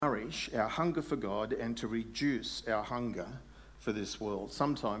nourish our hunger for God and to reduce our hunger for this world.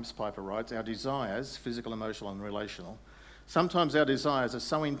 Sometimes, Piper writes, our desires, physical, emotional and relational, sometimes our desires are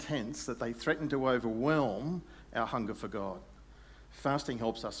so intense that they threaten to overwhelm our hunger for God. Fasting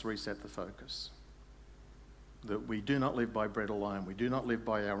helps us reset the focus. That we do not live by bread alone. We do not live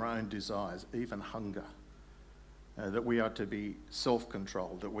by our own desires, even hunger. That we are to be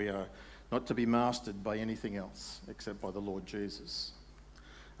self-controlled, that we are not to be mastered by anything else except by the Lord Jesus.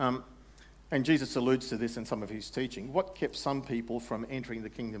 And Jesus alludes to this in some of his teaching. What kept some people from entering the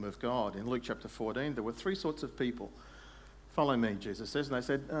kingdom of God? In Luke chapter 14, there were three sorts of people. Follow me, Jesus says. And they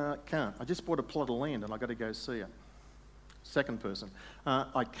said, can't. I just bought a plot of land and I've got to go see it. Second person,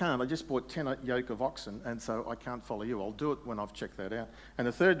 I can't. I just bought 10 yoke of oxen and so I can't follow you. I'll do it when I've checked that out. And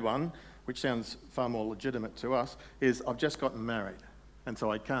the third one, which sounds far more legitimate to us, is I've just gotten married and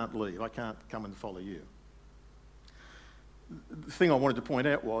so I can't leave. I can't come and follow you. The thing I wanted to point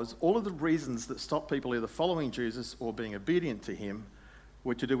out was all of the reasons that stop people either following Jesus or being obedient to him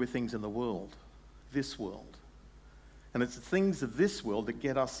were to do with things in the world, this world. And it's the things of this world that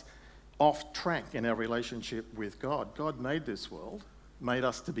get us off track in our relationship with God. God made this world, made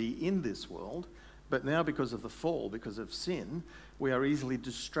us to be in this world, but now because of the fall, because of sin, we are easily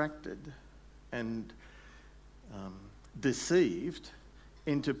distracted and deceived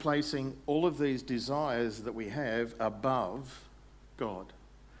into placing all of these desires that we have above God.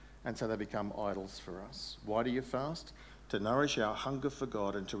 And so they become idols for us. Why do you fast? To nourish our hunger for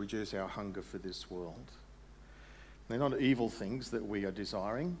God and to reduce our hunger for this world. They're not evil things that we are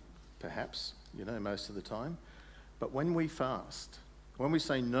desiring, perhaps, most of the time. But when we fast, when we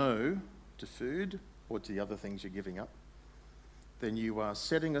say no to food or to the other things you're giving up, then you are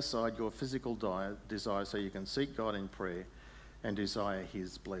setting aside your physical desire so you can seek God in prayer and desire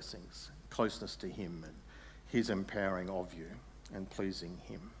his blessings, closeness to him and his empowering of you and pleasing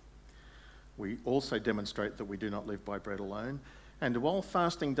him. We also demonstrate that we do not live by bread alone. And while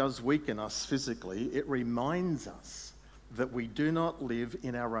fasting does weaken us physically, it reminds us that we do not live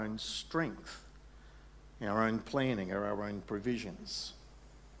in our own strength, our own planning, or our own provisions.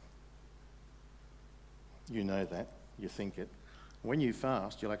 You know that, you think it. When you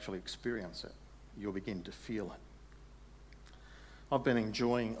fast, you'll actually experience it. You'll begin to feel it. I've been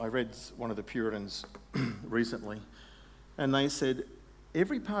enjoying, I read one of the Puritans recently, and they said,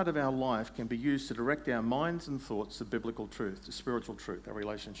 every part of our life can be used to direct our minds and thoughts to biblical truth, to spiritual truth, our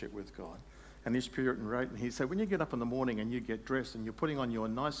relationship with God. And this Puritan wrote, and he said, when you get up in the morning and you get dressed and you're putting on your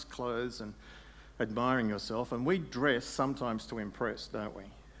nice clothes and admiring yourself, and we dress sometimes to impress, don't we?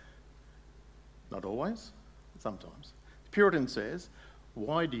 Not always, sometimes. The Puritan says,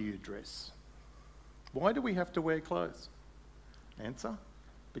 why do you dress? Why do we have to wear clothes? Answer,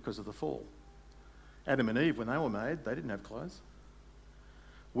 because of the fall. Adam and Eve, when they were made, they didn't have clothes.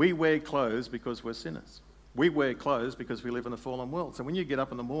 We wear clothes because we're sinners. We wear clothes because we live in a fallen world. So when you get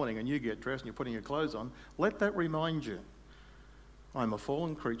up in the morning and you get dressed and you're putting your clothes on, let that remind you, I'm a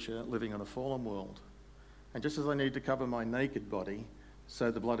fallen creature living in a fallen world. And just as I need to cover my naked body,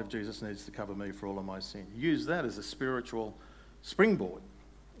 so the blood of Jesus needs to cover me for all of my sin. Use that as a spiritual springboard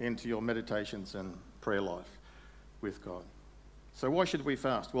into your meditations and prayer life with God. So why should we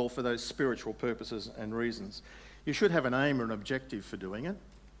fast? Well, for those spiritual purposes and reasons. You should have an aim or an objective for doing it.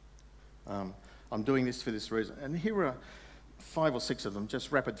 I'm doing this for this reason. And here are 5 or 6 of them,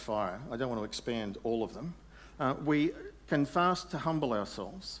 just rapid fire. I don't want to expand all of them. We can fast to humble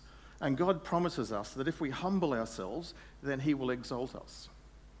ourselves. And God promises us that if we humble ourselves, then he will exalt us.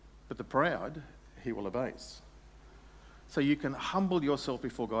 But the proud, he will abase. So you can humble yourself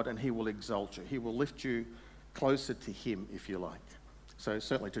before God and he will exalt you. He will lift you closer to him, if you like. So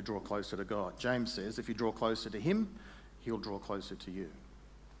certainly to draw closer to God. James says, if you draw closer to him, he'll draw closer to you.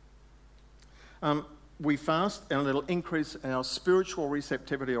 We fast and it'll increase our spiritual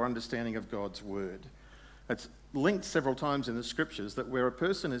receptivity or understanding of God's word. It's linked several times in the scriptures that where a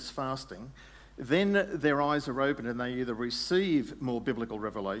person is fasting, then their eyes are open and they either receive more biblical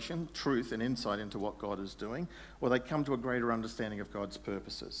revelation, truth and insight into what God is doing, or they come to a greater understanding of God's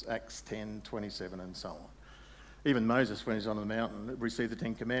purposes. Acts 10:27 and so on. Even Moses, when he's on the mountain, received the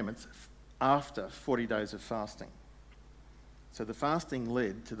 10 Commandments after 40 days of fasting. So the fasting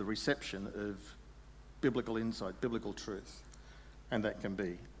led to the reception of biblical insight, biblical truth. And that can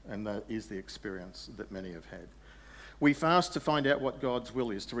be, and that is the experience that many have had. We fast to find out what God's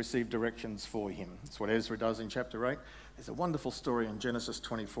will is, to receive directions for him. That's what Ezra does in chapter 8. There's a wonderful story in Genesis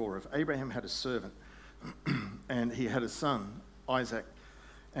 24 of Abraham had a servant and he had a son, Isaac.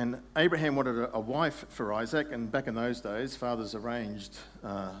 And Abraham wanted a wife for Isaac, and back in those days, fathers arranged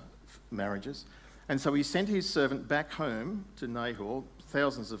marriages. And so he sent his servant back home to Nahor,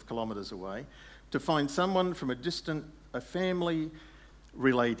 thousands of kilometres away, to find someone from a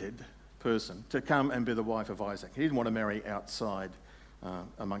family-related person to come and be the wife of Isaac. He didn't want to marry outside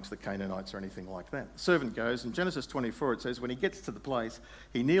amongst the Canaanites or anything like that. The servant goes, in Genesis 24 it says, when he gets to the place,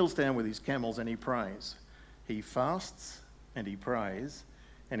 he kneels down with his camels and he prays. He fasts and he prays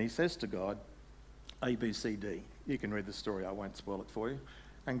and he says to God, A, B, C, D. You can read the story, I won't spoil it for you.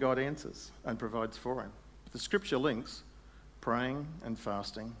 And God answers and provides for him. The scripture links praying and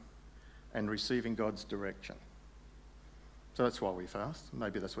fasting and receiving God's direction. So that's why we fast.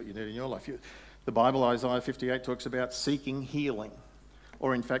 Maybe that's what you need in your life. The Bible, Isaiah 58, talks about seeking healing,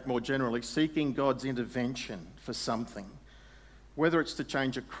 or in fact, more generally, seeking God's intervention for something. Whether it's to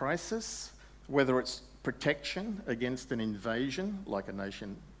change a crisis, whether it's protection against an invasion, like a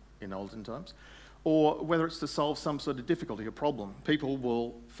nation in olden times, or whether it's to solve some sort of difficulty or problem, people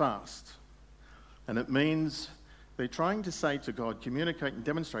will fast. And it means they're trying to say to God, communicate and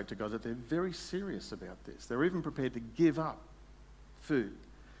demonstrate to God that they're very serious about this. They're even prepared to give up food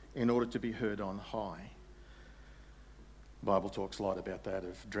in order to be heard on high. The Bible talks a lot about that,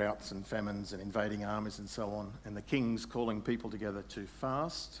 of droughts and famines and invading armies and so on, and the king's calling people together to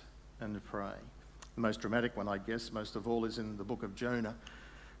fast and to pray. The most dramatic one, I guess, most of all, is in the book of Jonah,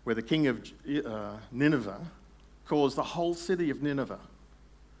 where the king of Nineveh caused the whole city of Nineveh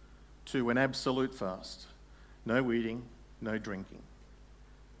to an absolute fast. No eating, no drinking.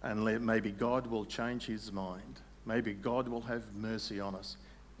 And maybe God will change his mind. Maybe God will have mercy on us.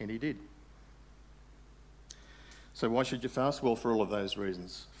 And he did. So why should you fast? Well, for all of those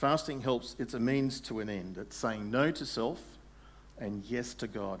reasons. Fasting helps, it's a means to an end. It's saying no to self and yes to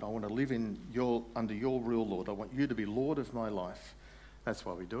God. I want to live under your rule, Lord. I want you to be Lord of my life. That's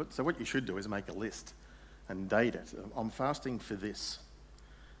why we do it. So what you should do is make a list and date it. I'm fasting for this.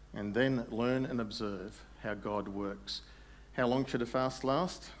 And then learn and observe how God works. How long should a fast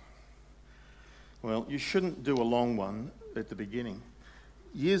last? Well, you shouldn't do a long one at the beginning.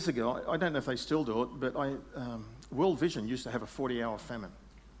 Years ago, I don't know if they still do it, but World Vision used to have a 40-hour famine.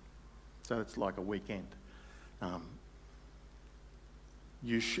 So it's like a weekend.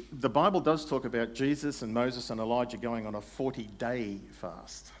 The Bible does talk about Jesus and Moses and Elijah going on a 40-day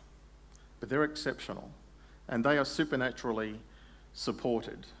fast. But they're exceptional. And they are supernaturally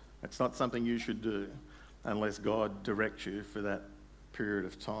supported. It's not something you should do unless God directs you for that period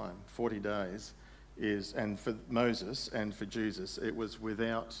of time. 40 days is, and for Moses and for Jesus, it was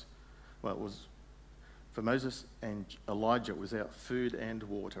without, well, it was, for Moses and Elijah, it was without food and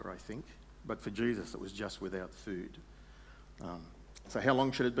water, I think. But for Jesus, it was just without food. So how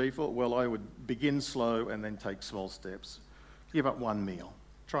long should it be for? Well, I would begin slow and then take small steps. Give up one meal.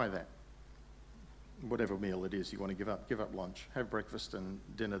 Try that. Whatever meal it is you want to give up. Give up lunch. Have breakfast and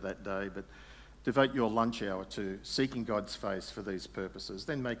dinner that day, but devote your lunch hour to seeking God's face for these purposes.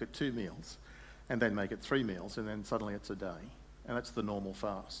 Then make it 2 meals, and then make it 3 meals, and then suddenly it's a day. And that's the normal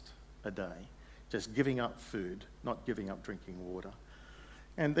fast, a day. Just giving up food, not giving up drinking water.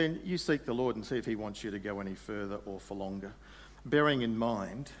 And then you seek the Lord and see if he wants you to go any further or for longer, bearing in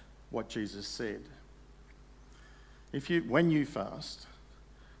mind what Jesus said. When you fast,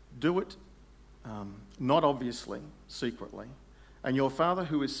 do it not obviously, secretly, and your Father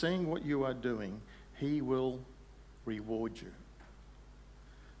who is seeing what you are doing, he will reward you.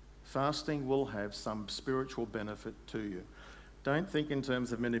 Fasting will have some spiritual benefit to you. Don't think in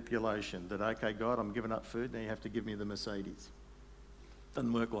terms of manipulation that, okay, God, I'm giving up food, now you have to give me the Mercedes.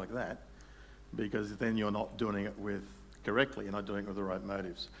 Doesn't work like that, because then you're not doing it correctly, you're not doing it with the right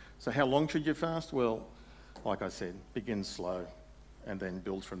motives. So how long should you fast? Well, like I said, begin slow and then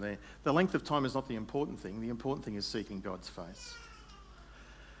build from there. The length of time is not the important thing. The important thing is seeking God's face.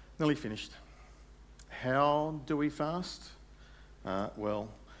 Nearly finished. How do we fast? Well,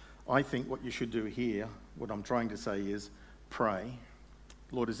 I think what you should do here, what I'm trying to say is pray.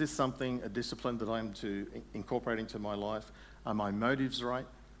 Lord, is this a discipline that I'm to incorporate into my life? Are my motives right?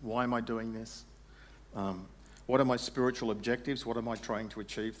 Why am I doing this? What are my spiritual objectives? What am I trying to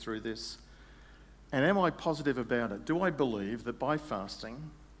achieve through this? And am I positive about it? Do I believe that by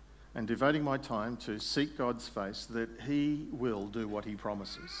fasting and devoting my time to seek God's face, that he will do what he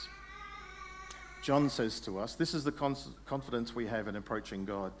promises? John says to us, this is the confidence we have in approaching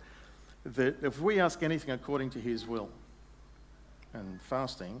God, that if we ask anything according to his will, and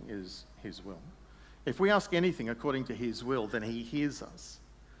fasting is his will, if we ask anything according to his will, then he hears us.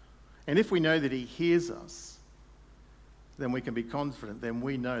 And if we know that he hears us, then we can be confident, then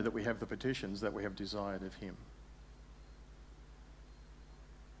we know that we have the petitions that we have desired of him.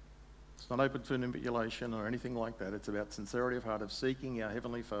 It's not open to manipulation or anything like that. It's about sincerity of heart, of seeking our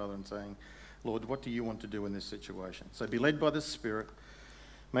Heavenly Father and saying, Lord, what do you want to do in this situation? So be led by the Spirit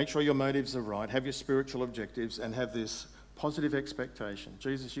Make sure your motives are right, have your spiritual objectives, and have this positive expectation.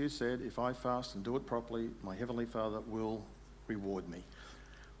 Jesus, you said, if I fast and do it properly, my Heavenly Father will reward me.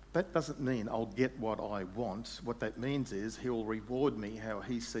 That doesn't mean I'll get what I want. What that means is he'll reward me how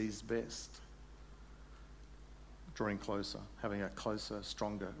he sees best. Drawing closer, having a closer,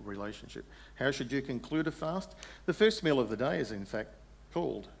 stronger relationship. How should you conclude a fast? The first meal of the day is in fact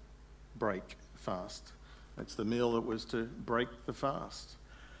called break fast. It's the meal that was to break the fast.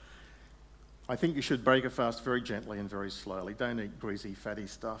 I think you should break a fast very gently and very slowly. Don't eat greasy, fatty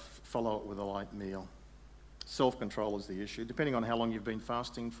stuff. Follow it with a light meal. Self-control is the issue. Depending on how long you've been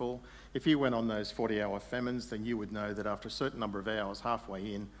fasting for, if you went on those 40-hour famines, then you would know that after a certain number of hours,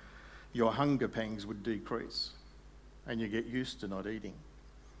 halfway in, your hunger pangs would decrease and you get used to not eating.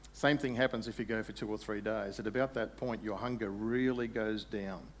 Same thing happens if you go for 2 or 3 days. At about that point, your hunger really goes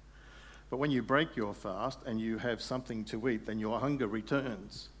down. But when you break your fast and you have something to eat, then your hunger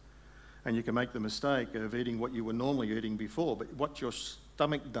returns. And you can make the mistake of eating what you were normally eating before, but what's your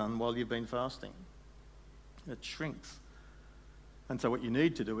stomach done while you've been fasting? It shrinks. And so what you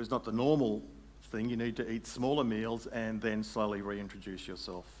need to do is not the normal thing. You need to eat smaller meals and then slowly reintroduce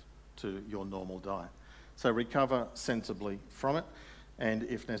yourself to your normal diet. So recover sensibly from it, and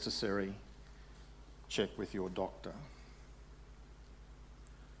if necessary, check with your doctor.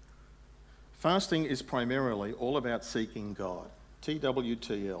 Fasting is primarily all about seeking God.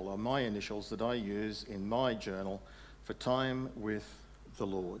 TWTL are my initials that I use in my journal for time with the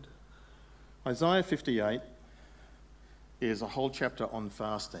Lord. Isaiah 58 is a whole chapter on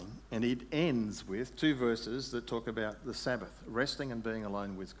fasting, and it ends with 2 verses that talk about the Sabbath, resting and being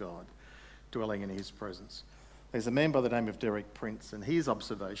alone with God, dwelling in his presence. There's a man by the name of Derek Prince, and his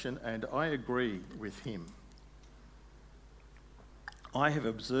observation, and I agree with him. I have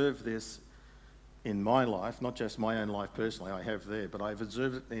observed this in my life, not just my own life personally, I have there, but I've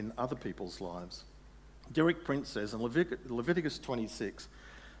observed it in other people's lives. Derek Prince says in Leviticus 26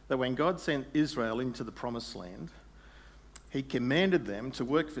 that when God sent Israel into the promised land, he commanded them to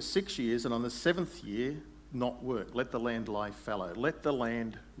work for 6 years, and on the 7th year, not work. Let the land lie fallow. Let the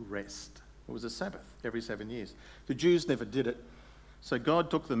land rest. It was a Sabbath every 7 years. The Jews never did it, so God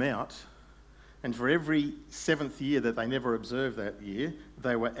took them out, and for every 7th year that they never observed that year,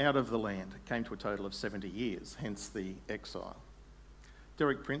 they were out of the land. It came to a total of 70 years, hence the exile.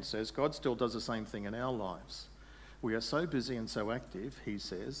 Derek Prince says God still does the same thing in our lives. We are so busy and so active, he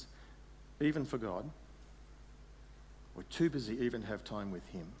says, even for God. We're too busy even to have time with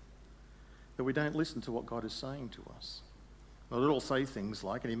him, that we don't listen to what God is saying to us. Well, it'll say things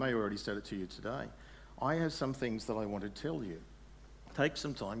like, and he may have already said it to you today, I have some things that I want to tell you. Take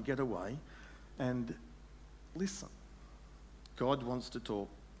some time, get away, and listen. God wants to talk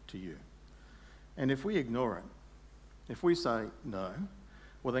to you. And if we ignore it, if we say no,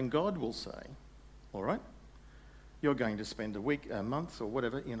 well then God will say, all right, you're going to spend a week, a month or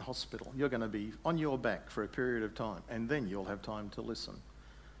whatever in hospital. You're going to be on your back for a period of time, and then you'll have time to listen.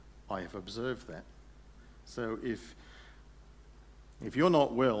 I have observed that. So if you're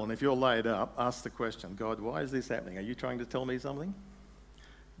not well and if you're laid up, ask the question, God, why is this happening? Are you trying to tell me something?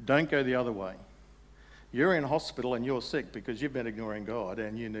 Don't go the other way. You're in hospital and you're sick because you've been ignoring God,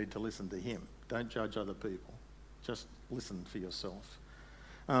 and you need to listen to him. Don't judge other people. Just listen for yourself.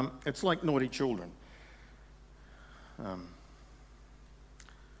 It's like naughty children.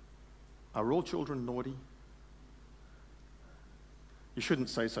 Are all children naughty? You shouldn't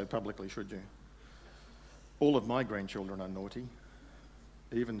say so publicly, should you? All of my grandchildren are naughty.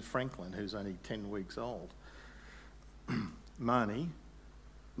 Even Franklin, who's only 10 weeks old. Marnie,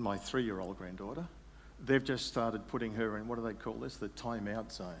 my 3-year-old granddaughter, they've just started putting her in, what do they call this? The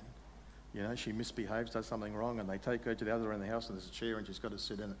time-out zone. You know, she misbehaves, does something wrong, and they take her to the other end of the house, and there's a chair, and she's got to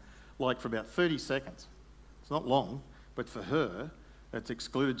sit in it, like for about 30 seconds. It's not long, but for her, it's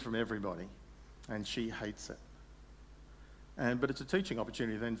excluded from everybody, and she hates it. But it's a teaching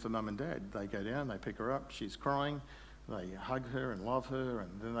opportunity then for mum and dad. They go down, they pick her up, she's crying, they hug her and love her, and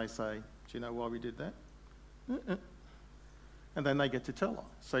then they say, do you know why we did that? And then they get to tell her.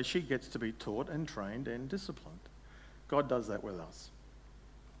 So she gets to be taught and trained and disciplined. God does that with us.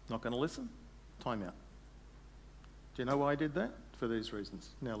 Not going to listen? Time out. Do you know why I did that? For these reasons.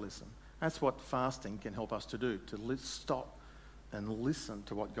 Now listen. That's what fasting can help us to do, to stop and listen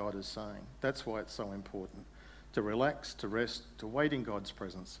to what God is saying. That's why it's so important. To relax, to rest, to wait in God's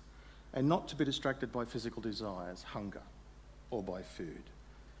presence, and not to be distracted by physical desires, hunger, or by food.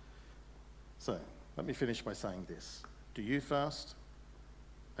 So, let me finish by saying this. Do you fast?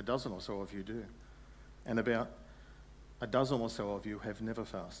 A dozen or so of you do. And about a dozen or so of you have never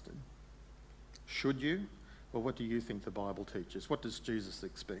fasted. Should you? Well, what do you think the Bible teaches? What does Jesus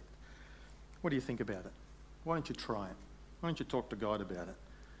expect? What do you think about it? Why don't you try it? Why don't you talk to God about it?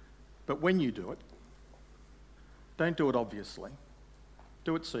 But when you do it, don't do it obviously.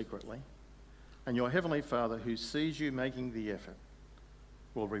 Do it secretly. And your Heavenly Father, who sees you making the effort,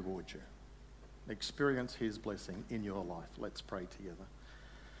 will reward you. Experience his blessing in your life. Let's pray together.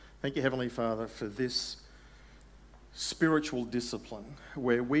 Thank you, Heavenly Father, for this spiritual discipline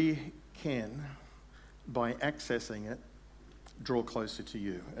where we can, by accessing it, draw closer to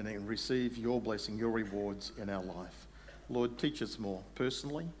you and then receive your blessing, your rewards in our life. Lord, teach us more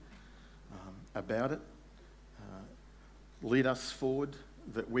personally about it. Lead us forward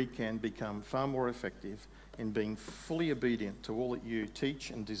that we can become far more effective in being fully obedient to all that you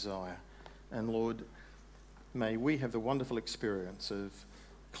teach and desire. And Lord, may we have the wonderful experience of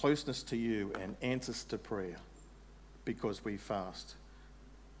closeness to you and answers to prayer because we fast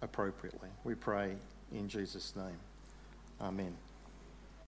appropriately. We pray in Jesus' name. Amen.